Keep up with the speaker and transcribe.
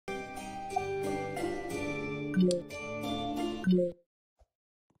Go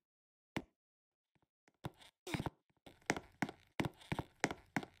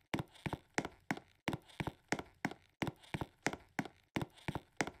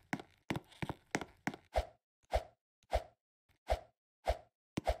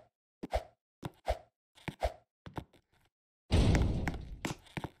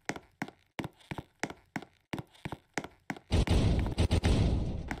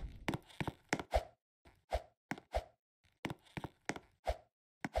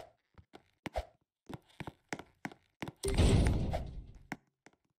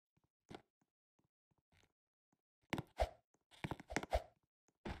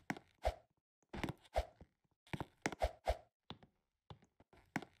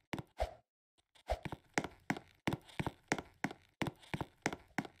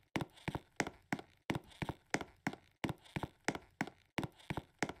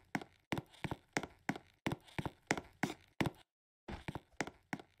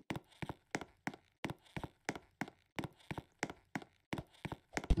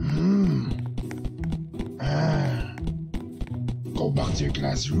back to your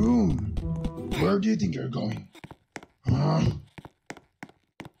classroom. Where do you think you're going? Huh?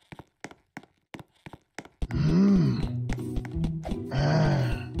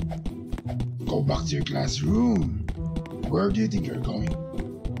 Go back to your classroom. Where do you think you're going?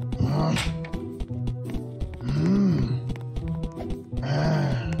 Huh?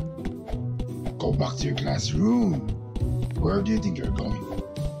 Go back to your classroom. Where do you think you're going?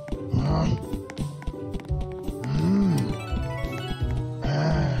 Huh?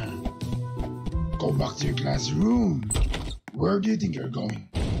 Go back to your classroom. Where do you think you're going?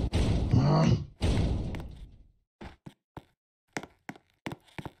 Huh?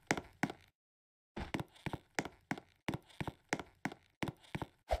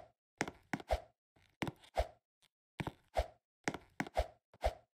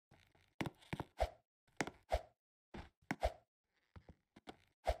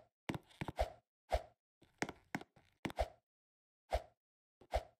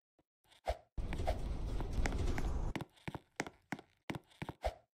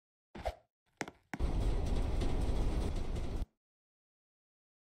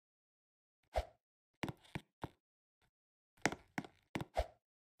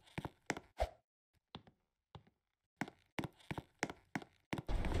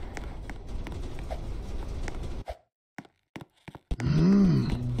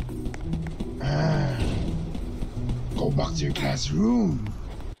 Go back to your classroom.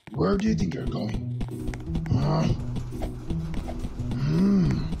 Where do you think you're going? Huh?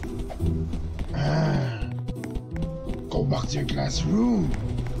 Go back to your classroom.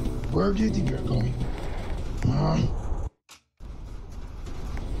 Where do you think you're going? Huh?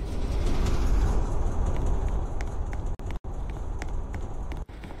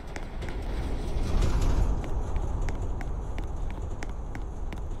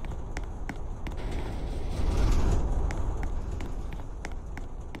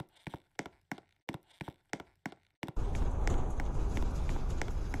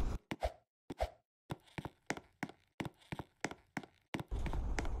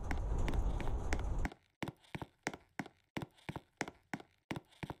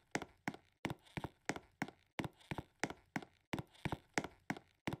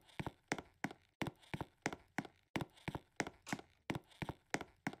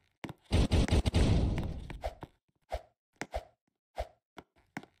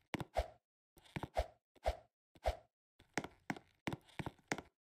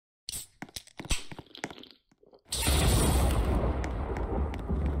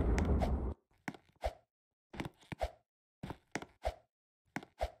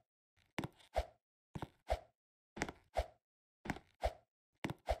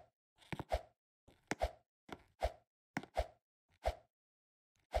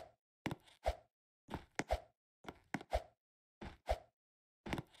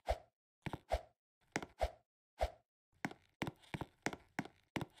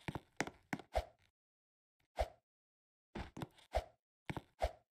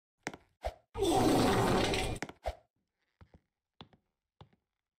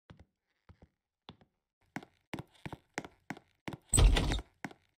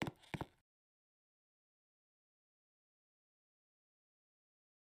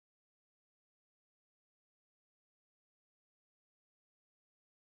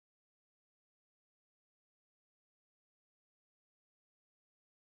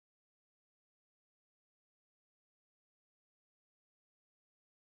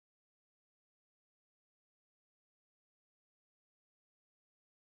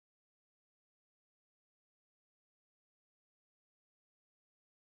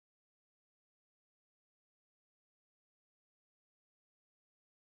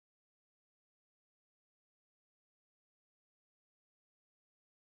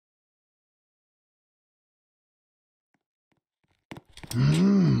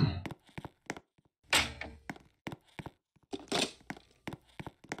 Hmm.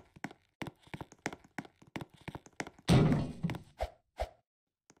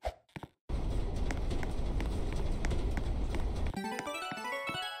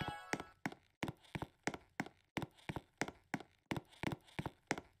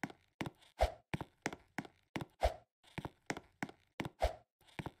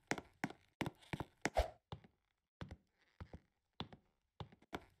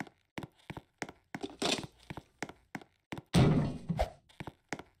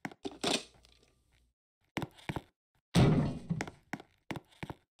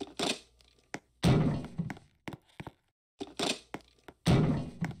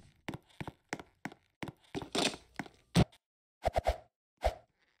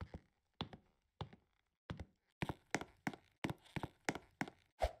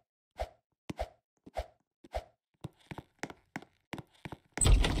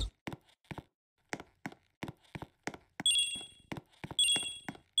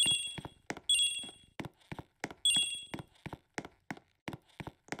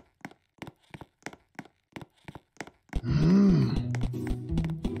 Hmm.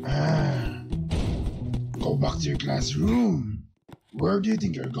 Ah. Go back to your classroom. Where do you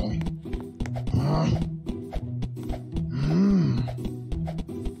think you're going? Huh? Hmm.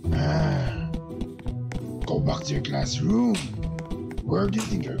 Ah. Go back to your classroom. Where do you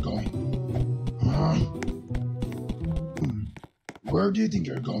think you're going? Huh? Where do you think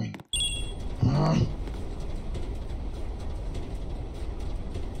you're going? Huh?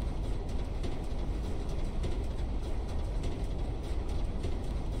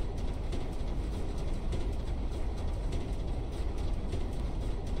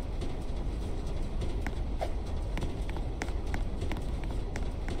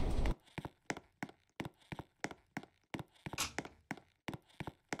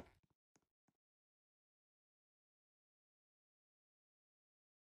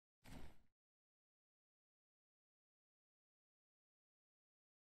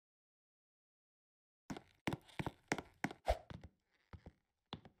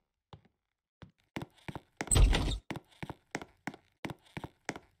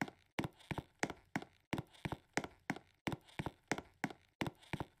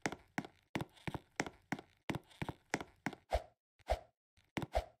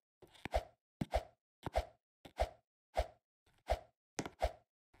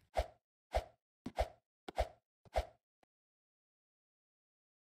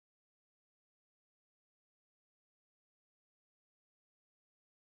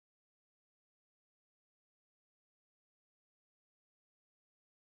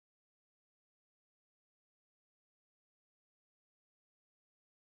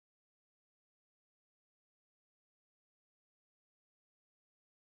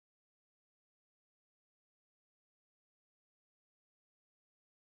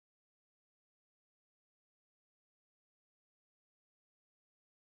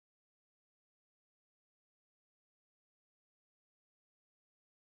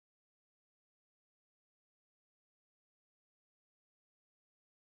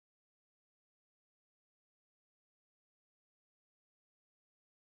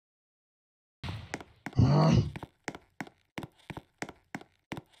 Huh?